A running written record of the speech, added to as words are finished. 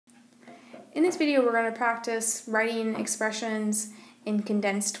In this video, we're going to practice writing expressions in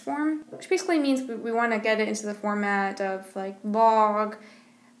condensed form, which basically means we want to get it into the format of like log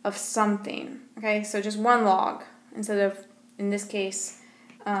of something. Okay, so just one log instead of, in this case,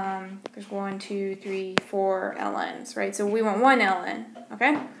 there's 1, 2, 3, 4 ln's, right? So we want one ln,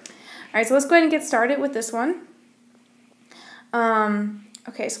 okay? All right, so let's go ahead and get started with this one.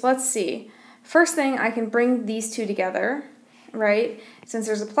 Okay, so let's see. First thing, I can bring these two together, right? Since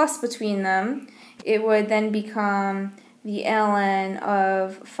there's a plus between them, it would then become the ln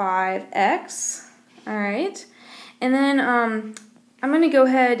of 5x, all right? And then I'm going to go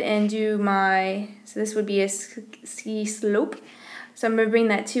ahead and do my, so this would be a slope. So I'm going to bring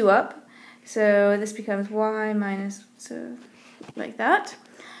that 2 up. So this becomes y minus, so like that.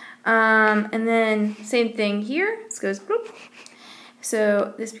 And then same thing here. This goes bloop.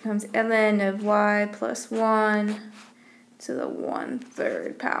 So this becomes ln of y plus 1 to the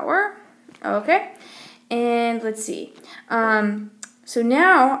 1/3 power. Okay. And let's see. So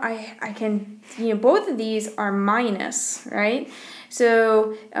now I can, both of these are minus, right?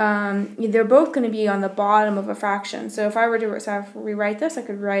 So they're both going to be on the bottom of a fraction. So if I were to rewrite this, I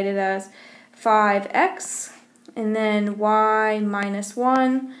could write it as 5x and then y minus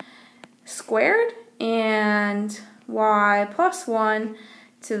 1 squared and y plus 1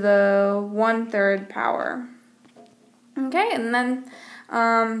 to the 1/3 power. Okay, and then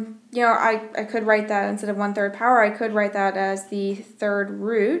I could write that instead of 1/3 power, I could write that as the 3rd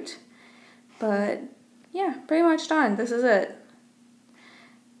root. But yeah, pretty much done. This is it.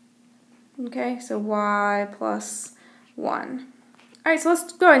 Okay, so y plus 1. All right, so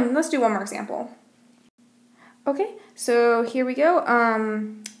let's go ahead and let's do one more example. Okay, so here we go.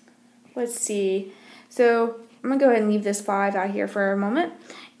 Let's see. So I'm going to go ahead and leave this 5 out here for a moment.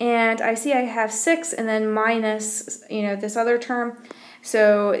 And I see I have 6 and then minus, this other term.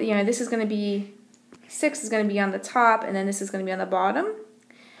 So, this is going to be, 6 is going to be on the top, and then this is going to be on the bottom.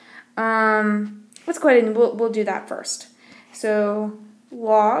 Let's go ahead and we'll do that first. So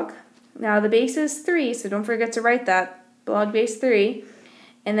log, now the base is 3, so don't forget to write that, log base 3,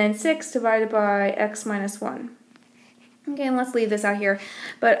 and then 6 divided by x minus 1. Okay, and let's leave this out here.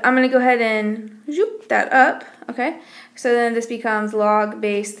 But I'm going to go ahead and zoop that up, okay? So then this becomes log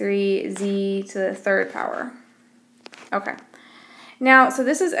base 3z to the 3rd power. Okay. Now, so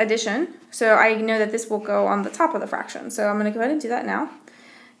this is addition, so I know that this will go on the top of the fraction. So I'm going to go ahead and do that now.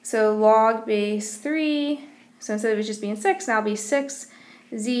 So log base 3, so instead of it just being 6, now it'll be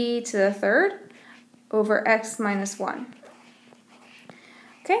 6z to the 3rd over x minus 1.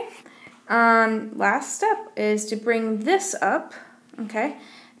 Okay. Last step is to bring this up, okay?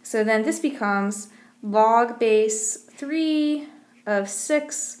 So then this becomes log base 3 of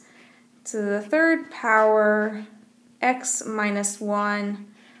 6 to the 3rd power x minus 1,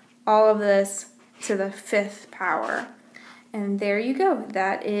 all of this to the 5th power. And there you go.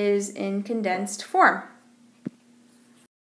 That is in condensed form.